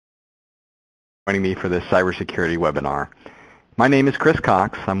Joining me for this cybersecurity webinar. My name is Chris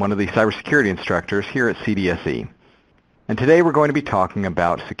Cox. I'm one of the cybersecurity instructors here at CDSE. And today we're going to be talking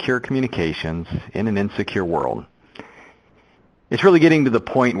about secure communications in an insecure world. It's really getting to the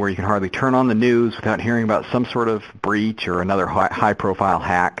point where you can hardly turn on the news without hearing about some sort of breach or another high-profile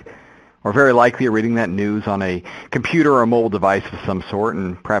hack, or very likely you're reading that news on a computer or a mobile device of some sort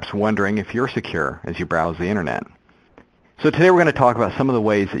and perhaps wondering if you're secure as you browse the internet. So today we're going to talk about some of the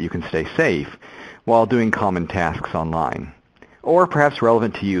ways that you can stay safe while doing common tasks online. Or perhaps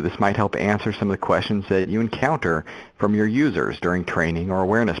relevant to you, this might help answer some of the questions that you encounter from your users during training or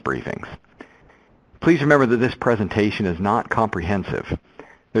awareness briefings. Please remember that this presentation is not comprehensive.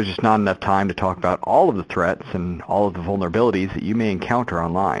 There's just not enough time to talk about all of the threats and all of the vulnerabilities that you may encounter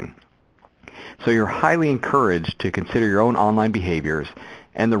online. So you're highly encouraged to consider your own online behaviors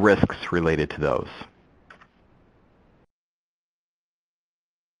and the risks related to those.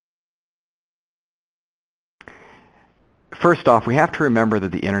 First off, we have to remember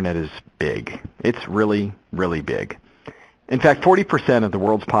that the internet is big. It's really, really big. In fact, 40% of the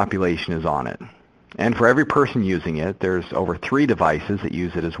world's population is on it. And for every person using it, there's over 3 devices that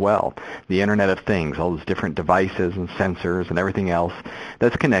use it as well. The Internet of Things, all those different devices and sensors and everything else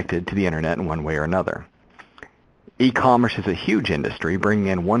that's connected to the internet in one way or another. E-commerce is a huge industry, bringing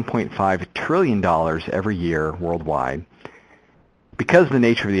in $1.5 trillion every year worldwide. Because of the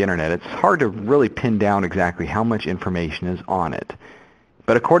nature of the internet, it's hard to really pin down exactly how much information is on it.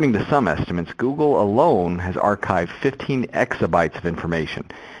 But according to some estimates, Google alone has archived 15 exabytes of information.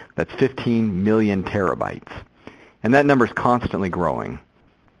 That's 15 million terabytes. And that number is constantly growing.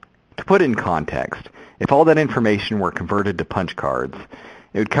 To put it in context, if all that information were converted to punch cards,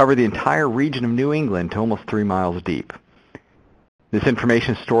 it would cover the entire region of New England to almost 3 miles deep. This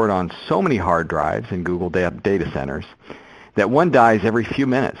information is stored on so many hard drives in Google data centers that one dies every few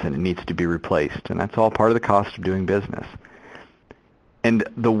minutes and it needs to be replaced, and that's all part of the cost of doing business. And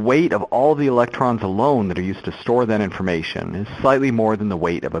the weight of all the electrons alone that are used to store that information is slightly more than the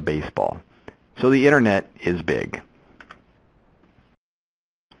weight of a baseball. So the internet is big.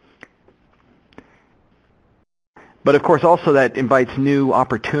 But of course also that invites new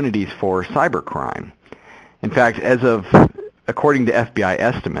opportunities for cybercrime. In fact, according to FBI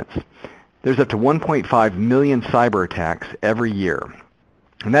estimates, there's up to 1.5 million cyber attacks every year.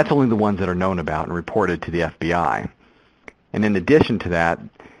 And that's only the ones that are known about and reported to the FBI. And in addition to that,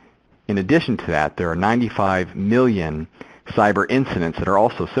 there are 95 million cyber incidents that are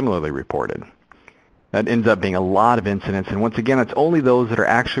also similarly reported. That ends up being a lot of incidents, and once again, it's only those that are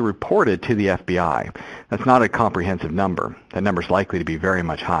actually reported to the FBI. That's not a comprehensive number. That number is likely to be very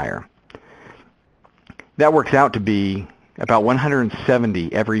much higher. That works out to be about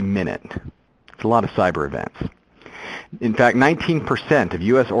 170 every minute. It's a lot of cyber events. In fact, 19% of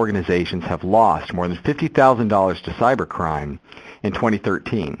U.S. organizations have lost more than $50,000 to cybercrime in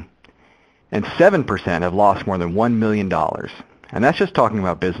 2013. And 7% have lost more than $1 million. And that's just talking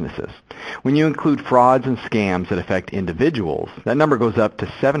about businesses. When you include frauds and scams that affect individuals, that number goes up to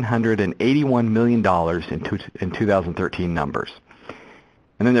 $781 million in 2013 numbers.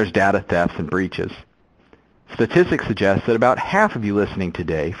 And then there's data thefts and breaches. Statistics suggest that about half of you listening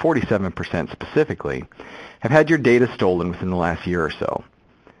today, 47% specifically, have had your data stolen within the last year or so.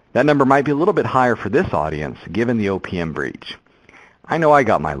 That number might be a little bit higher for this audience, given the OPM breach. I know I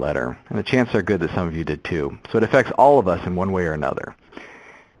got my letter, and the chances are good that some of you did too, so it affects all of us in one way or another.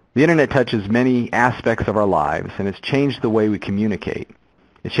 The internet touches many aspects of our lives, and it's changed the way we communicate.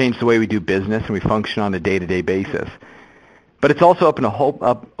 It's changed the way we do business and we function on a day-to-day basis. But it's also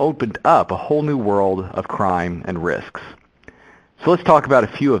opened up a whole new world of crime and risks. So let's talk about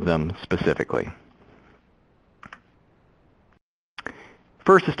a few of them specifically.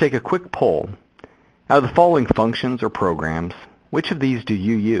 First, let's take a quick poll. Out of the following functions or programs, which of these do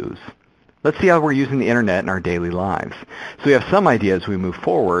you use? Let's see how we're using the internet in our daily lives. So we have some idea as we move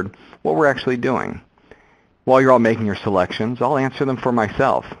forward what we're actually doing. While you're all making your selections, I'll answer them for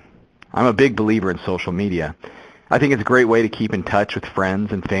myself. I'm a big believer in social media. I think it's a great way to keep in touch with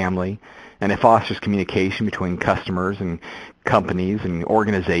friends and family, and it fosters communication between customers and companies and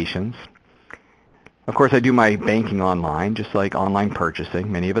organizations. Of course, I do my banking online, just like online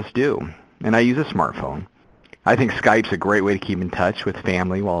purchasing. Many of us do. And I use a smartphone. I think Skype's a great way to keep in touch with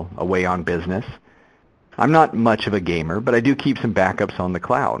family while away on business. I'm not much of a gamer, but I do keep some backups on the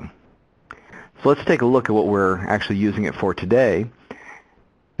cloud. So let's take a look at what we're actually using it for today.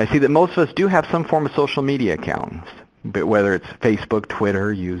 I see that most of us do have some form of social media accounts, but whether it's Facebook,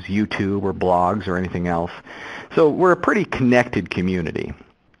 Twitter, use YouTube or blogs or anything else. So we're a pretty connected community.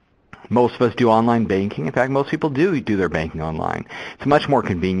 Most of us do online banking. In fact, most people do their banking online. It's much more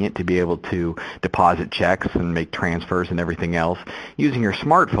convenient to be able to deposit checks and make transfers and everything else using your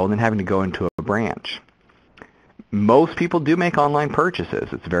smartphone than having to go into a branch. Most people do make online purchases.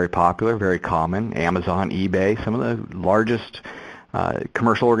 It's very popular, very common. Amazon, eBay, some of the largest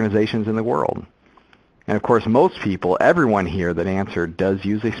commercial organizations in the world. And of course, most people, everyone here that answered, does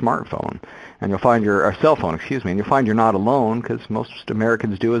use a smartphone. And you'll find or cell phone, excuse me, and you'll find you're not alone because most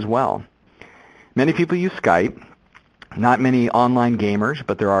Americans do as well. Many people use Skype. Not many online gamers,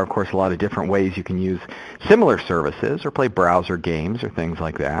 but there are, of course, a lot of different ways you can use similar services or play browser games or things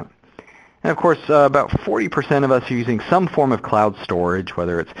like that. And of course, about 40% of us are using some form of cloud storage,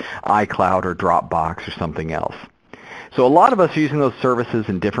 whether it's iCloud or Dropbox or something else. So a lot of us are using those services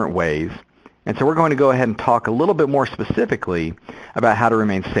in different ways. And so we're going to go ahead and talk a little bit more specifically about how to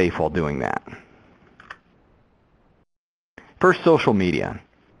remain safe while doing that. First, social media.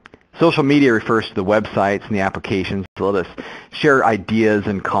 Social media refers to the websites and the applications that let us share ideas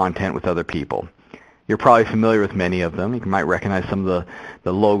and content with other people. You're probably familiar with many of them. You might recognize some of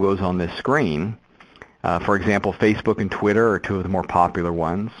the logos on this screen. For example, Facebook and Twitter are two of the more popular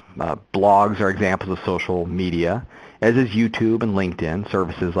ones. Blogs are examples of social media, as is YouTube and LinkedIn,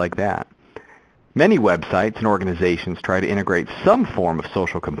 services like that. Many websites and organizations try to integrate some form of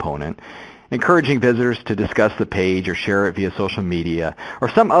social component, encouraging visitors to discuss the page or share it via social media or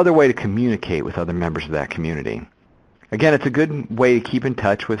some other way to communicate with other members of that community. Again, it's a good way to keep in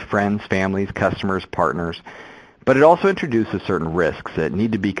touch with friends, families, customers, partners, but it also introduces certain risks that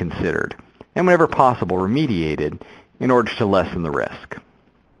need to be considered and whenever possible remediated in order to lessen the risk.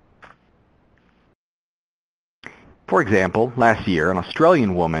 For example, last year, an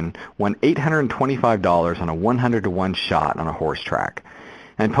Australian woman won $825 on a 100-to-1 shot on a horse track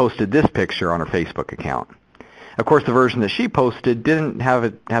and posted this picture on her Facebook account. Of course, the version that she posted didn't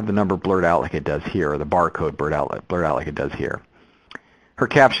have the number blurred out like it does here, or the barcode blurred out like it does here. Her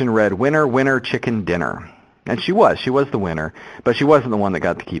caption read, "Winner, winner, chicken dinner." And she was the winner, but she wasn't the one that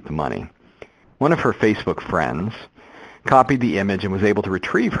got to keep the money. One of her Facebook friends copied the image and was able to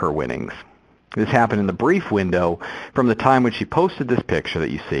retrieve her winnings. This happened in the brief window from the time when she posted this picture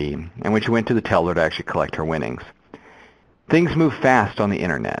that you see and when she went to the teller to actually collect her winnings. Things move fast on the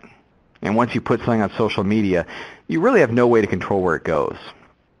internet, and once you put something on social media, you really have no way to control where it goes.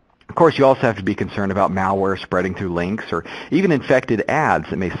 Of course, you also have to be concerned about malware spreading through links or even infected ads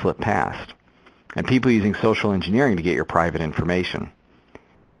that may slip past, and people using social engineering to get your private information.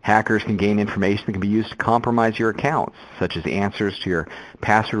 Hackers can gain information that can be used to compromise your accounts, such as answers to your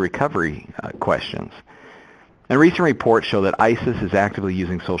password recovery questions. And recent reports show that ISIS is actively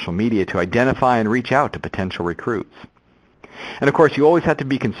using social media to identify and reach out to potential recruits. And of course, you always have to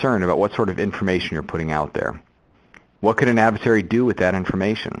be concerned about what sort of information you're putting out there. What could an adversary do with that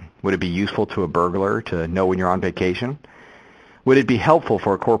information? Would it be useful to a burglar to know when you're on vacation? Would it be helpful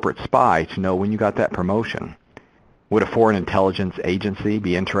for a corporate spy to know when you got that promotion? Would a foreign intelligence agency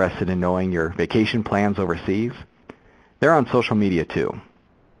be interested in knowing your vacation plans overseas? They're on social media too.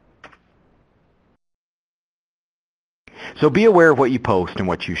 So be aware of what you post and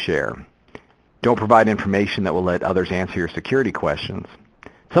what you share. Don't provide information that will let others answer your security questions.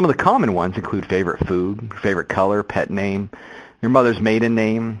 Some of the common ones include favorite food, favorite color, pet name, your mother's maiden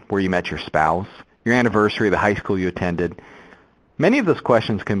name, where you met your spouse, your anniversary, the high school you attended. Many of those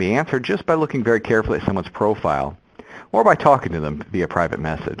questions can be answered just by looking very carefully at someone's profile or by talking to them via private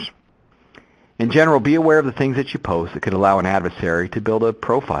message. In general, be aware of the things that you post that could allow an adversary to build a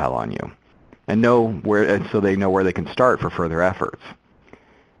profile on you and so they know where they can start for further efforts.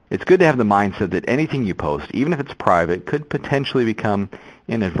 It's good to have the mindset that anything you post, even if it's private, could potentially become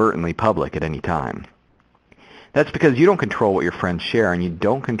inadvertently public at any time. That's because you don't control what your friends share and you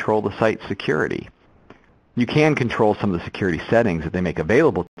don't control the site's security. You can control some of the security settings that they make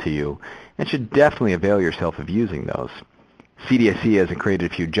available to you and should definitely avail yourself of using those. CDSE has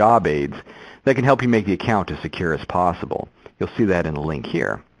created a few job aids that can help you make the account as secure as possible. You'll see that in the link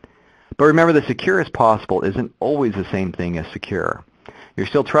here. But remember that secure as possible isn't always the same thing as secure. You're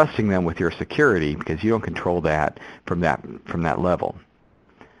still trusting them with your security because you don't control that from that level.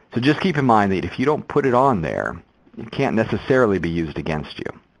 So just keep in mind that if you don't put it on there, it can't necessarily be used against you.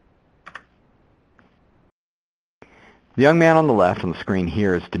 The young man on the left on the screen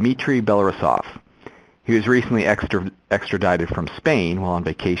here is Dmitry Belarusov. He was recently extradited from Spain while on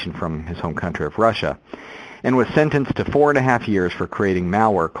vacation from his home country of Russia and was sentenced to 4.5 years for creating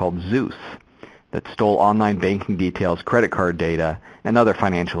malware called Zeus that stole online banking details, credit card data, and other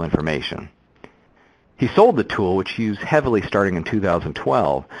financial information. He sold the tool, which he used heavily starting in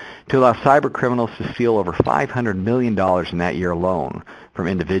 2012, to allow cyber criminals to steal over $500 million in that year alone from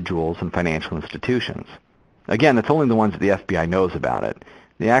individuals and financial institutions. Again, that's only the ones that the FBI knows about it.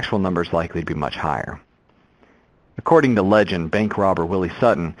 The actual number is likely to be much higher. According to legend, bank robber Willie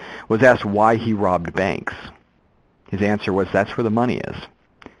Sutton was asked why he robbed banks. His answer was, that's where the money is.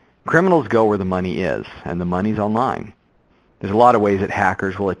 Criminals go where the money is, and the money's online. There's a lot of ways that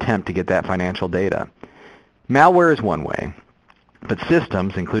hackers will attempt to get that financial data. Malware is one way, but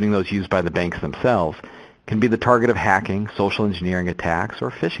systems, including those used by the banks themselves, can be the target of hacking, social engineering attacks, or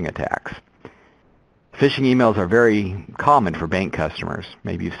phishing attacks. Phishing emails are very common for bank customers.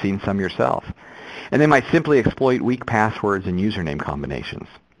 Maybe you've seen some yourself. And they might simply exploit weak passwords and username combinations.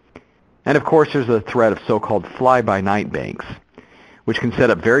 And of course, there's the threat of so-called fly-by-night banks, which can set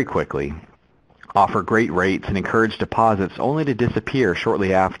up very quickly, offer great rates, and encourage deposits only to disappear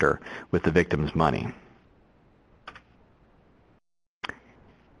shortly after with the victim's money.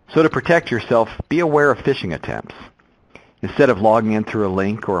 So to protect yourself, be aware of phishing attempts. Instead of logging in through a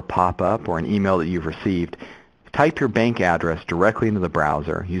link or a pop-up or an email that you've received, type your bank address directly into the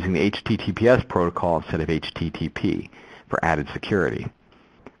browser using the HTTPS protocol instead of HTTP for added security.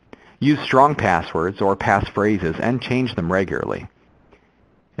 Use strong passwords or passphrases and change them regularly.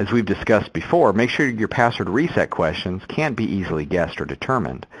 As we've discussed before, make sure your password reset questions can't be easily guessed or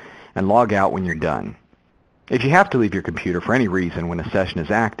determined, and log out when you're done. If you have to leave your computer for any reason when a session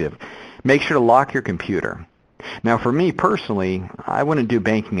is active, make sure to lock your computer. Now for me personally, I wouldn't do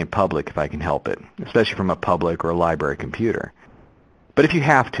banking in public if I can help it, especially from a public or a library computer. But if you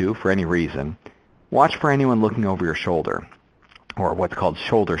have to, for any reason, watch for anyone looking over your shoulder, or what's called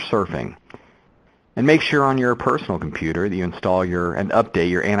shoulder surfing. And make sure on your personal computer that you install and update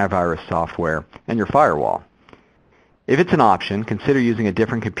your antivirus software and your firewall. If it's an option, consider using a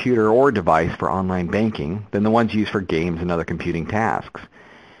different computer or device for online banking than the ones used for games and other computing tasks.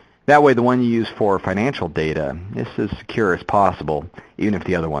 That way, the one you use for financial data is as secure as possible, even if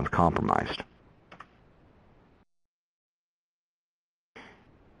the other one's compromised.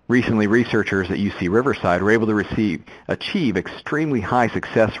 Recently, researchers at UC Riverside were able to achieve extremely high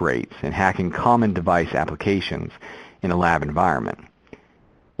success rates in hacking common device applications in a lab environment.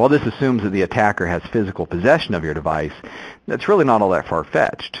 While this assumes that the attacker has physical possession of your device, that's really not all that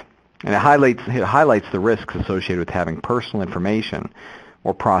far-fetched. And it highlights the risks associated with having personal information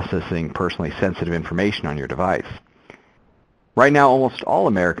or processing personally sensitive information on your device. Right now, almost all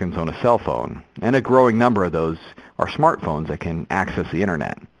Americans own a cell phone, and a growing number of those are smartphones that can access the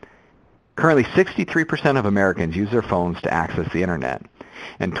Internet. Currently, 63% of Americans use their phones to access the Internet,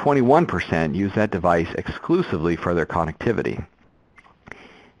 and 21% use that device exclusively for their connectivity.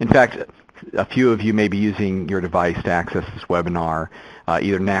 In fact, a few of you may be using your device to access this webinar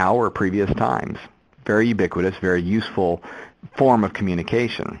either now or previous times. Very ubiquitous, very useful form of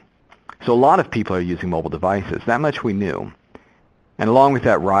communication. So a lot of people are using mobile devices. That much we knew. And along with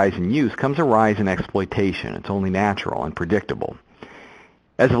that rise in use comes a rise in exploitation. It's only natural and predictable.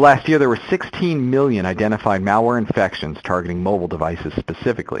 As of last year, there were 16 million identified malware infections targeting mobile devices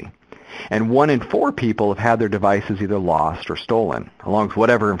specifically. And 1 in 4 people have had their devices either lost or stolen, along with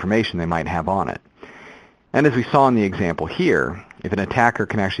whatever information they might have on it. And as we saw in the example here, if an attacker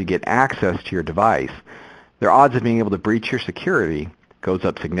can actually get access to your device, their odds of being able to breach your security goes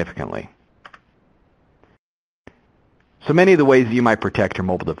up significantly. So many of the ways that you might protect your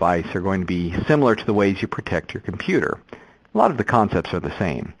mobile device are going to be similar to the ways you protect your computer. A lot of the concepts are the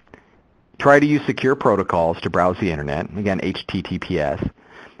same. Try to use secure protocols to browse the Internet, again HTTPS,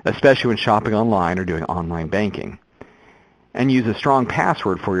 especially when shopping online or doing online banking. And use a strong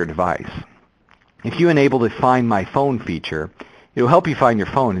password for your device. If you enable the Find My Phone feature, it will help you find your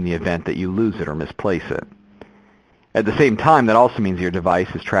phone in the event that you lose it or misplace it. At the same time, that also means your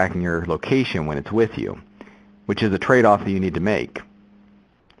device is tracking your location when it's with you, which is a trade-off that you need to make.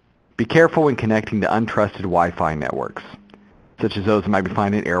 Be careful when connecting to untrusted Wi-Fi networks, such as those that might be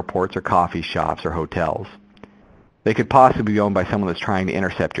found in airports or coffee shops or hotels. They could possibly be owned by someone that's trying to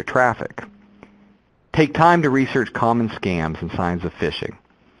intercept your traffic. Take time to research common scams and signs of phishing,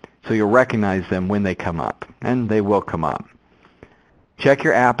 so you'll recognize them when they come up, and they will come up. Check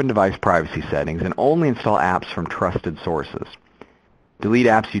your app and device privacy settings and only install apps from trusted sources. Delete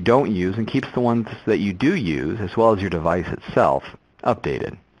apps you don't use and keep the ones that you do use, as well as your device itself,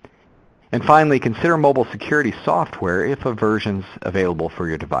 updated. And finally, consider mobile security software if a version's available for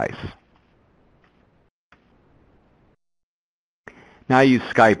your device. Now I use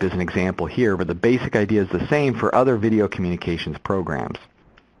Skype as an example here, but the basic idea is the same for other video communications programs.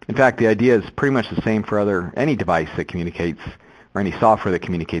 In fact, the idea is pretty much the same for any device that communicates or any software that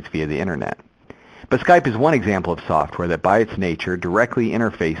communicates via the Internet. But Skype is one example of software that by its nature directly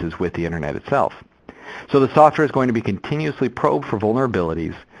interfaces with the Internet itself. So the software is going to be continuously probed for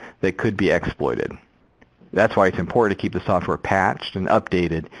vulnerabilities that could be exploited. That's why it's important to keep the software patched and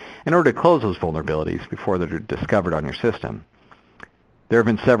updated in order to close those vulnerabilities before they're discovered on your system. There have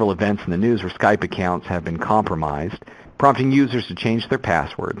been several events in the news where Skype accounts have been compromised, prompting users to change their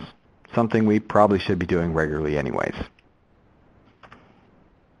passwords, something we probably should be doing regularly anyways.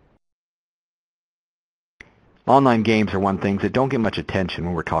 Online games are one thing that don't get much attention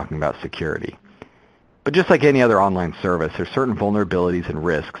when we're talking about security. But just like any other online service, there are certain vulnerabilities and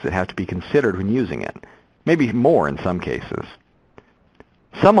risks that have to be considered when using it, maybe more in some cases.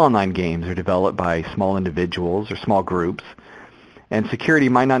 Some online games are developed by small individuals or small groups, and security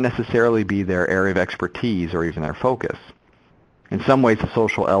might not necessarily be their area of expertise or even their focus. In some ways, the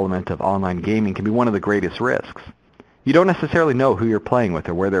social element of online gaming can be one of the greatest risks. You don't necessarily know who you're playing with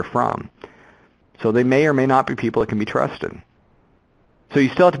or where they're from, so they may or may not be people that can be trusted. So you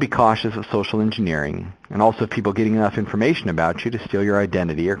still have to be cautious of social engineering, and also of people getting enough information about you to steal your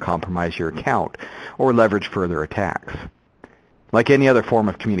identity or compromise your account, or leverage further attacks. Like any other form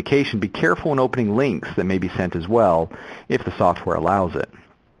of communication, be careful when opening links that may be sent as well, if the software allows it.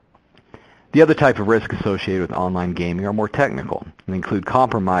 The other type of risk associated with online gaming are more technical, and include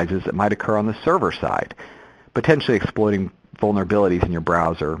compromises that might occur on the server side, potentially exploiting vulnerabilities in your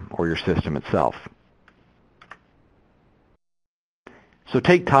browser or your system itself. So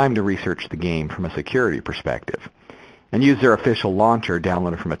take time to research the game from a security perspective, and use their official launcher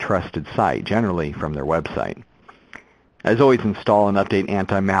downloaded from a trusted site, generally from their website. As always, install and update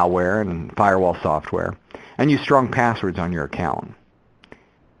anti-malware and firewall software, and use strong passwords on your account.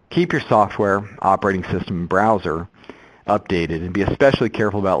 Keep your software, operating system, and browser updated, and be especially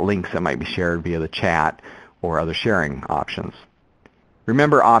careful about links that might be shared via the chat or other sharing options.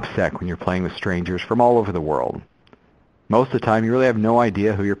 Remember OPSEC when you're playing with strangers from all over the world. Most of the time, you really have no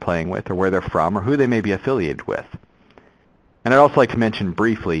idea who you're playing with or where they're from or who they may be affiliated with. And I'd also like to mention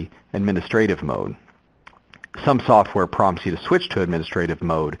briefly administrative mode. Some software prompts you to switch to administrative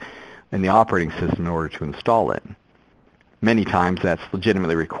mode in the operating system in order to install it. Many times that's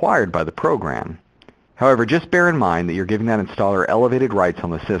legitimately required by the program. However, just bear in mind that you're giving that installer elevated rights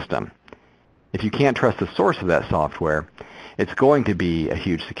on the system. If you can't trust the source of that software, it's going to be a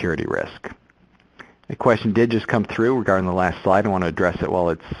huge security risk. A question did just come through regarding the last slide. I want to address it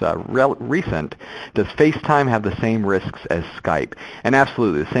while it's recent. Does FaceTime have the same risks as Skype? And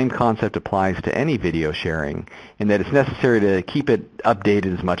absolutely, the same concept applies to any video sharing in that it's necessary to keep it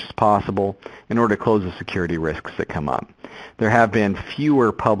updated as much as possible in order to close the security risks that come up. There have been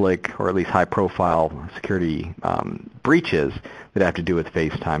fewer public, or at least high-profile security breaches that have to do with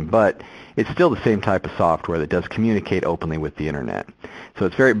FaceTime, but it's still the same type of software that does communicate openly with the Internet. So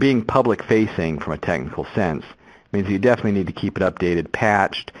it's being public-facing from a technical sense means you definitely need to keep it updated,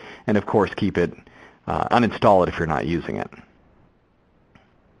 patched, and of course keep it, uninstall it if you're not using it.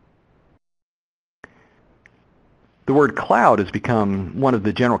 The word cloud has become one of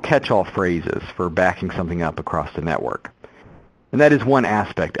the general catch-all phrases for backing something up across the network. And that is one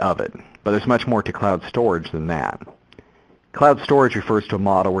aspect of it, but there's much more to cloud storage than that. Cloud storage refers to a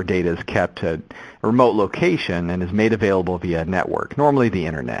model where data is kept at a remote location and is made available via a network, normally the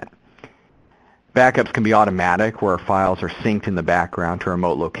Internet. Backups can be automatic, where files are synced in the background to a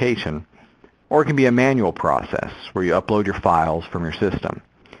remote location, or it can be a manual process, where you upload your files from your system.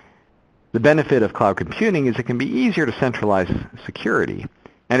 The benefit of cloud computing is it can be easier to centralize security,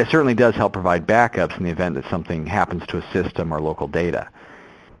 and it certainly does help provide backups in the event that something happens to a system or local data.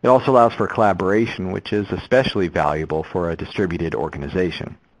 It also allows for collaboration, which is especially valuable for a distributed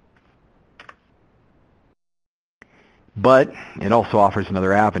organization. But it also offers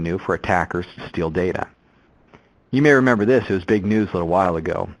another avenue for attackers to steal data. You may remember this, it was big news a little while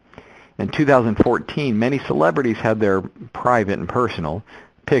ago. In 2014, many celebrities had their private and personal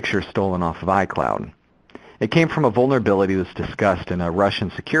pictures stolen off of iCloud. It came from a vulnerability that was discussed in a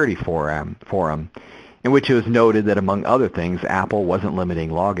Russian security forum in which it was noted that, among other things, Apple wasn't limiting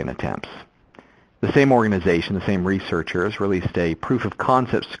login attempts. The same organization, the same researchers, released a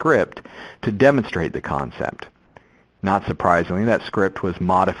proof-of-concept script to demonstrate the concept. Not surprisingly, that script was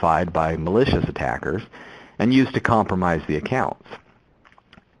modified by malicious attackers and used to compromise the accounts.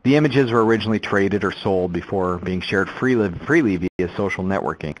 The images were originally traded or sold before being shared freely via social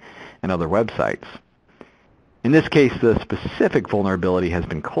networking and other websites. In this case, the specific vulnerability has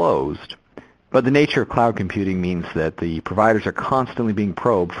been closed, but the nature of cloud computing means that the providers are constantly being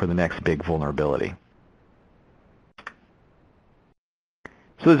probed for the next big vulnerability.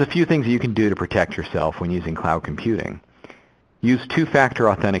 So there's a few things that you can do to protect yourself when using cloud computing. Use two-factor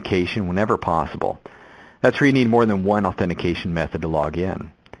authentication whenever possible. That's where you need more than one authentication method to log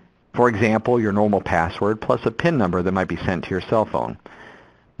in. For example, your normal password plus a PIN number that might be sent to your cell phone.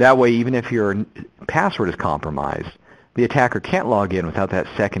 That way, even if your password is compromised, the attacker can't log in without that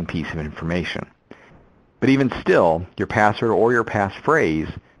second piece of information. But even still, your password or your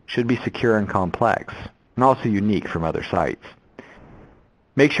passphrase should be secure and complex, and also unique from other sites.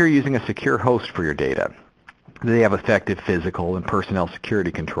 Make sure you're using a secure host for your data, that they have effective physical and personnel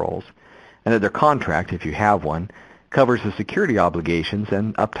security controls, and that their contract, if you have one, covers the security obligations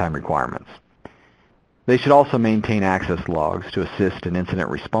and uptime requirements. They should also maintain access logs to assist in incident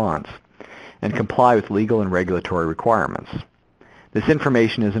response and comply with legal and regulatory requirements. This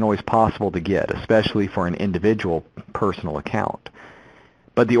information isn't always possible to get, especially for an individual personal account.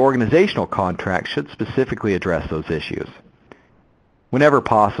 But the organizational contract should specifically address those issues. Whenever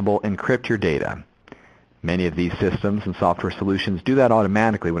possible, encrypt your data. Many of these systems and software solutions do that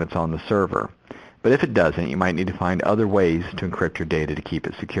automatically when it's on the server. But if it doesn't, you might need to find other ways to encrypt your data to keep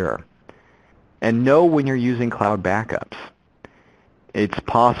it secure. And know when you're using cloud backups. It's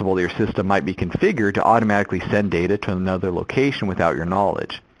possible that your system might be configured to automatically send data to another location without your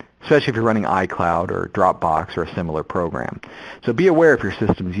knowledge, especially if you're running iCloud or Dropbox or a similar program. So be aware if your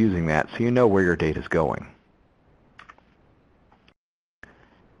system is using that so you know where your data is going.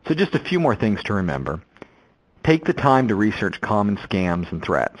 So just a few more things to remember. Take the time to research common scams and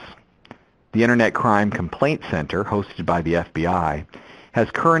threats. The Internet Crime Complaint Center, hosted by the FBI, has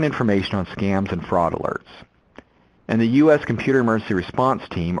current information on scams and fraud alerts. And the U.S. Computer Emergency Response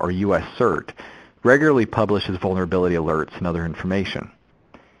Team, or U.S. CERT, regularly publishes vulnerability alerts and other information.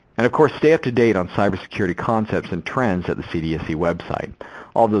 And of course, stay up to date on cybersecurity concepts and trends at the CDSE website.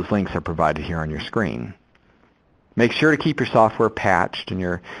 All of those links are provided here on your screen. Make sure to keep your software patched and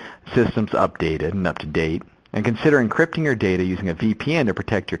your systems updated and up to date, and consider encrypting your data using a VPN to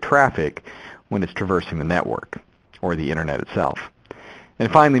protect your traffic when it's traversing the network, or the Internet itself.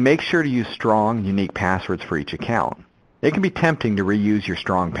 And finally, make sure to use strong, unique passwords for each account. It can be tempting to reuse your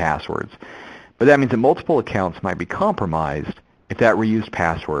strong passwords, but that means that multiple accounts might be compromised if that reused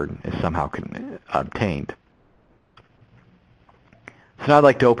password is somehow obtained. So now I'd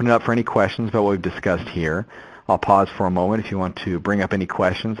like to open it up for any questions about what we've discussed here. I'll pause for a moment if you want to bring up any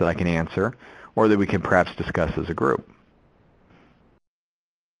questions that I can answer, or that we can perhaps discuss as a group.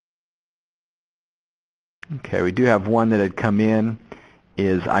 Okay, we do have one that had come in.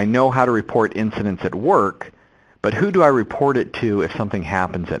 I know how to report incidents at work, but who do I report it to if something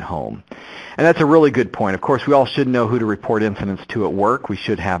happens at home? And that's a really good point. Of course, we all should know who to report incidents to at work. We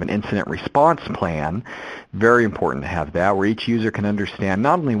should have an incident response plan. Very important to have that, where each user can understand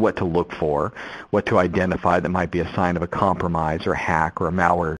not only what to look for, what to identify that might be a sign of a compromise or a hack or a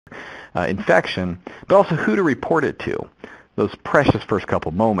malware infection, but also who to report it to. Those precious first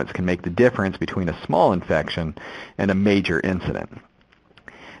couple moments can make the difference between a small infection and a major incident.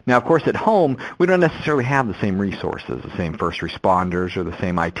 Now, of course, at home, we don't necessarily have the same resources, the same first responders or the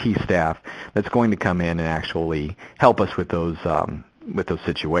same IT staff that's going to come in and actually help us with those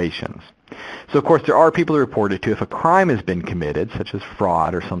situations. So, of course, there are people to report it to. If a crime has been committed, such as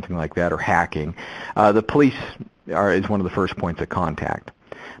fraud or something like that, or hacking, the police is one of the first points of contact.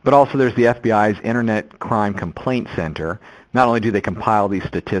 But also there's the FBI's Internet Crime Complaint Center. Not only do they compile these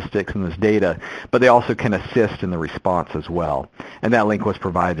statistics and this data, but they also can assist in the response as well. And that link was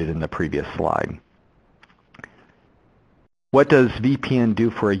provided in the previous slide. What does VPN do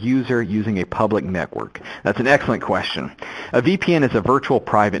for a user using a public network? That's an excellent question. A VPN is a virtual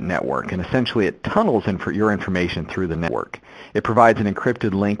private network, and essentially it tunnels your information through the network. It provides an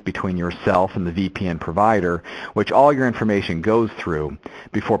encrypted link between yourself and the VPN provider, which all your information goes through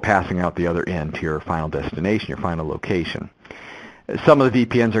before passing out the other end to your final destination, your final location. Some of the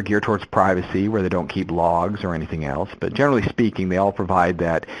VPNs are geared towards privacy, where they don't keep logs or anything else, but generally speaking, they all provide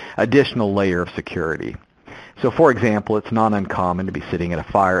that additional layer of security. So, for example, it's not uncommon to be sitting at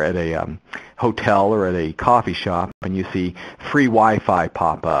a hotel or at a coffee shop and you see free Wi-Fi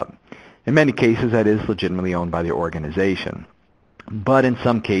pop up. In many cases, that is legitimately owned by the organization. But in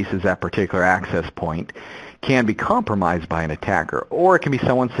some cases, that particular access point can be compromised by an attacker, or it can be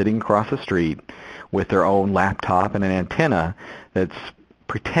someone sitting across the street with their own laptop and an antenna that's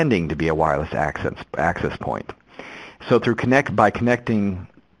pretending to be a wireless access point. So by connecting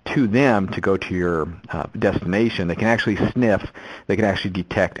to them to go to your destination, they can actually sniff, they can actually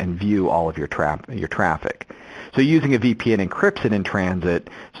detect and view all of your traffic. So using a VPN encrypts it in transit,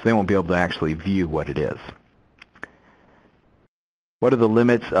 so they won't be able to actually view what it is. What are the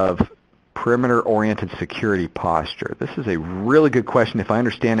limits of perimeter-oriented security posture. This is a really good question. If I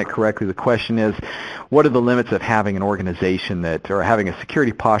understand it correctly, the question is, what are the limits of having an organization or having a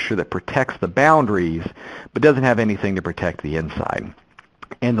security posture that protects the boundaries but doesn't have anything to protect the inside?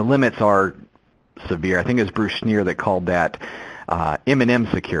 And the limits are severe. I think it was Bruce Schneer that called that M&M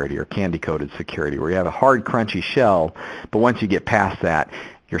security, or candy-coated security, where you have a hard, crunchy shell, but once you get past that,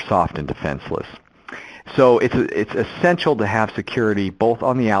 you're soft and defenseless. So it's essential to have security both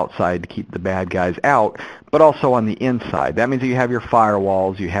on the outside to keep the bad guys out, but also on the inside. That means that you have your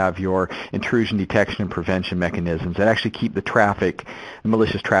firewalls, you have your intrusion detection and prevention mechanisms that actually keep the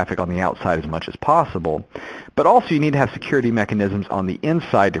malicious traffic on the outside as much as possible. But also you need to have security mechanisms on the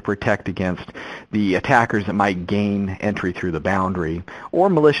inside to protect against the attackers that might gain entry through the boundary, or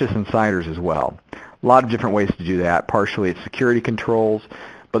malicious insiders as well. A lot of different ways to do that. Partially it's security controls,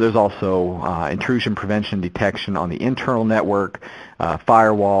 but there's also intrusion prevention detection on the internal network,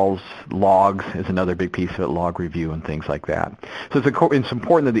 firewalls, logs is another big piece of it, log review and things like that. So it's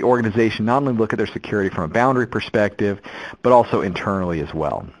important that the organization not only look at their security from a boundary perspective, but also internally as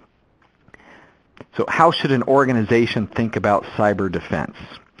well. So how should an organization think about cyber defense?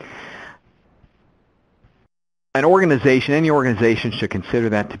 Any organization should consider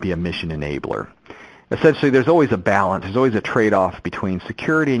that to be a mission enabler. Essentially, there's always a balance, there's always a trade-off between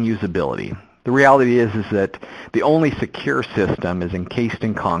security and usability. The reality is that the only secure system is encased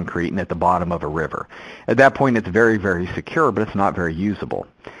in concrete and at the bottom of a river. At that point, it's very, very secure, but it's not very usable.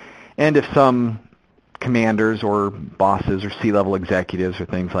 And if some commanders or bosses or C-level executives or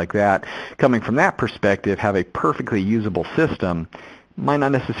things like that, coming from that perspective, have a perfectly usable system, might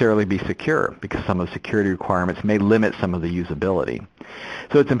not necessarily be secure because some of the security requirements may limit some of the usability.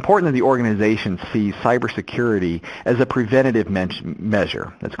 So it's important that the organization sees cybersecurity as a preventative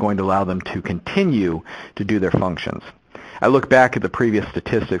measure that's going to allow them to continue to do their functions. I look back at the previous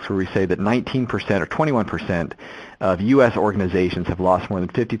statistics where we say that 19% or 21% of U.S. organizations have lost more than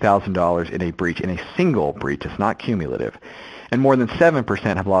 $50,000 in a breach, in a single breach. It's not cumulative. And more than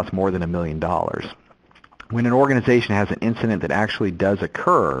 7% have lost more than $1 million. When an organization has an incident that actually does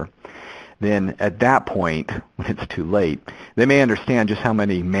occur, then at that point, when it's too late, they may understand just how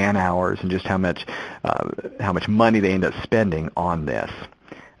many man-hours and just how much money they end up spending on this.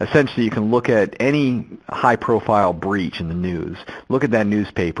 Essentially, you can look at any high-profile breach in the news, look at that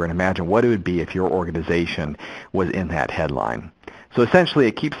newspaper, and imagine what it would be if your organization was in that headline. So essentially,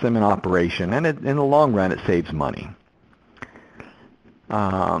 it keeps them in operation, and in the long run, it saves money.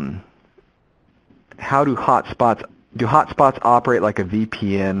 How do hotspots operate like a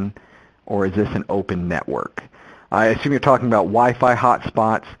VPN, or is this an open network? I assume you're talking about Wi-Fi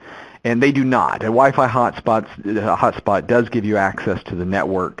hotspots, and they do not. A Wi-Fi hotspot does give you access to the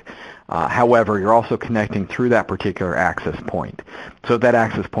network. However, you're also connecting through that particular access point. So if that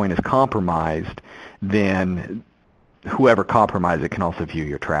access point is compromised, then whoever compromised it can also view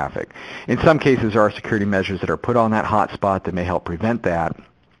your traffic. In some cases, there are security measures that are put on that hotspot that may help prevent that.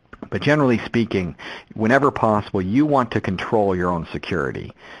 But generally speaking, whenever possible, you want to control your own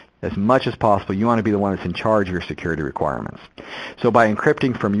security. As much as possible, you want to be the one that's in charge of your security requirements. So by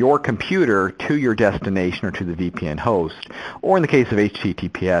encrypting from your computer to your destination or to the VPN host, or in the case of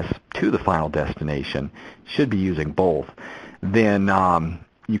HTTPS, to the final destination, should be using both, then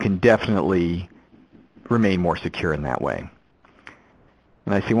you can definitely remain more secure in that way.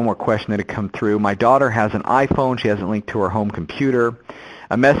 And I see one more question that had come through. My daughter has an iPhone. She has it linked to her home computer.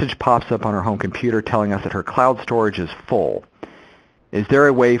 A message pops up on her home computer telling us that her cloud storage is full. Is there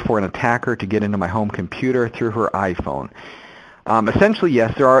a way for an attacker to get into my home computer through her iPhone? Essentially,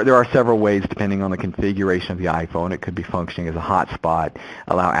 yes, there are several ways depending on the configuration of the iPhone. It could be functioning as a hotspot,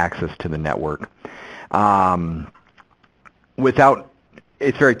 allow access to the network.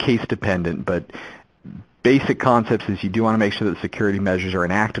 It's very case dependent, but basic concepts is you do want to make sure that security measures are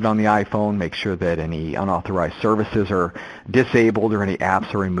enacted on the iPhone, make sure that any unauthorized services are disabled or any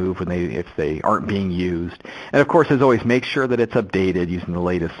apps are removed if they aren't being used. And of course, as always, make sure that it's updated using the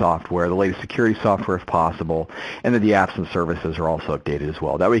latest software, the latest security software if possible, and that the apps and services are also updated as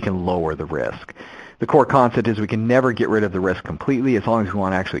well. That way you can lower the risk. The core concept is we can never get rid of the risk completely as long as we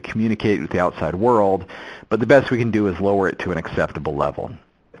want to actually communicate with the outside world, but the best we can do is lower it to an acceptable level.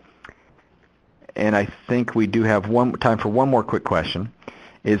 And I think we do have time for one more quick question.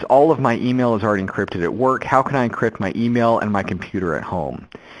 Is all of my email is already encrypted at work? How can I encrypt my email and my computer at home?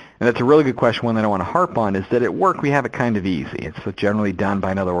 And that's a really good question. One that I want to harp on is that at work we have it kind of easy. It's generally done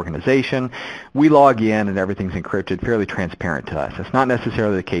by another organization. We log in and everything's encrypted, fairly transparent to us. It's not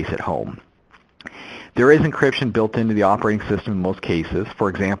necessarily the case at home. There is encryption built into the operating system in most cases. For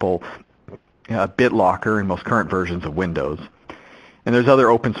example, BitLocker in most current versions of Windows. And there's other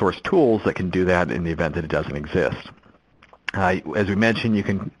open source tools that can do that in the event that it doesn't exist. As we mentioned, you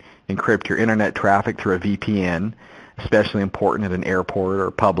can encrypt your internet traffic through a VPN, especially important at an airport or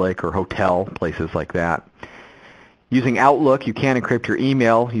public or hotel, places like that. Using Outlook, you can encrypt your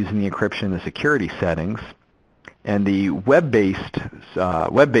email using the encryption in the security settings. And the web-based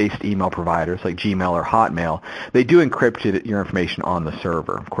email providers like Gmail or Hotmail, they do encrypt your information on the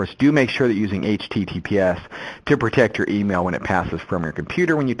server. Of course, do make sure that you're using HTTPS to protect your email when it passes from your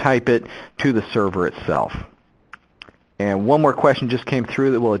computer when you type it to the server itself. And one more question just came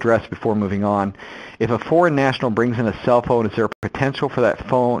through that we'll address before moving on. If a foreign national brings in a cell phone, is there potential for that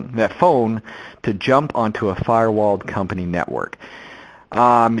phone to jump onto a firewalled company network?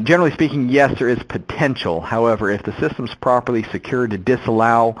 Generally speaking, yes, there is potential. However, if the system's properly secured to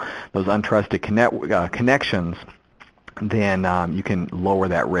disallow those untrusted connections, then you can lower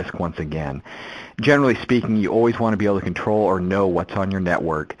that risk once again. Generally speaking, you always want to be able to control or know what's on your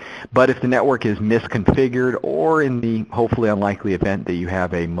network. But if the network is misconfigured, or in the hopefully unlikely event that you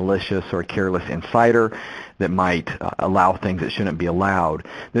have a malicious or careless insider that might allow things that shouldn't be allowed,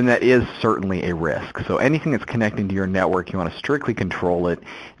 then that is certainly a risk. So anything that's connecting to your network, you want to strictly control it.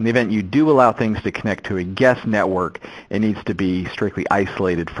 In the event you do allow things to connect to a guest network, it needs to be strictly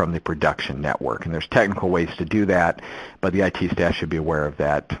isolated from the production network. And there's technical ways to do that, but the IT staff should be aware of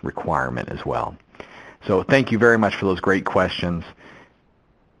that requirement as well. So thank you very much for those great questions.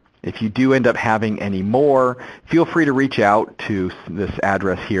 If you do end up having any more, feel free to reach out to this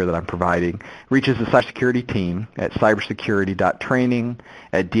address here that I'm providing. Reaches the cybersecurity team at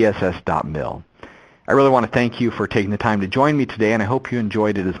cybersecurity.training@dss.mil. I really want to thank you for taking the time to join me today, and I hope you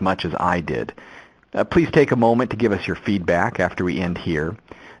enjoyed it as much as I did. Please take a moment to give us your feedback after we end here.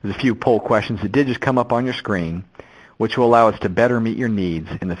 There's a few poll questions that did just come up on your screen, which will allow us to better meet your needs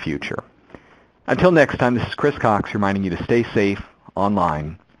in the future. Until next time, this is Chris Cox reminding you to stay safe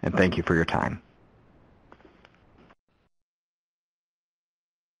online, and thank you for your time.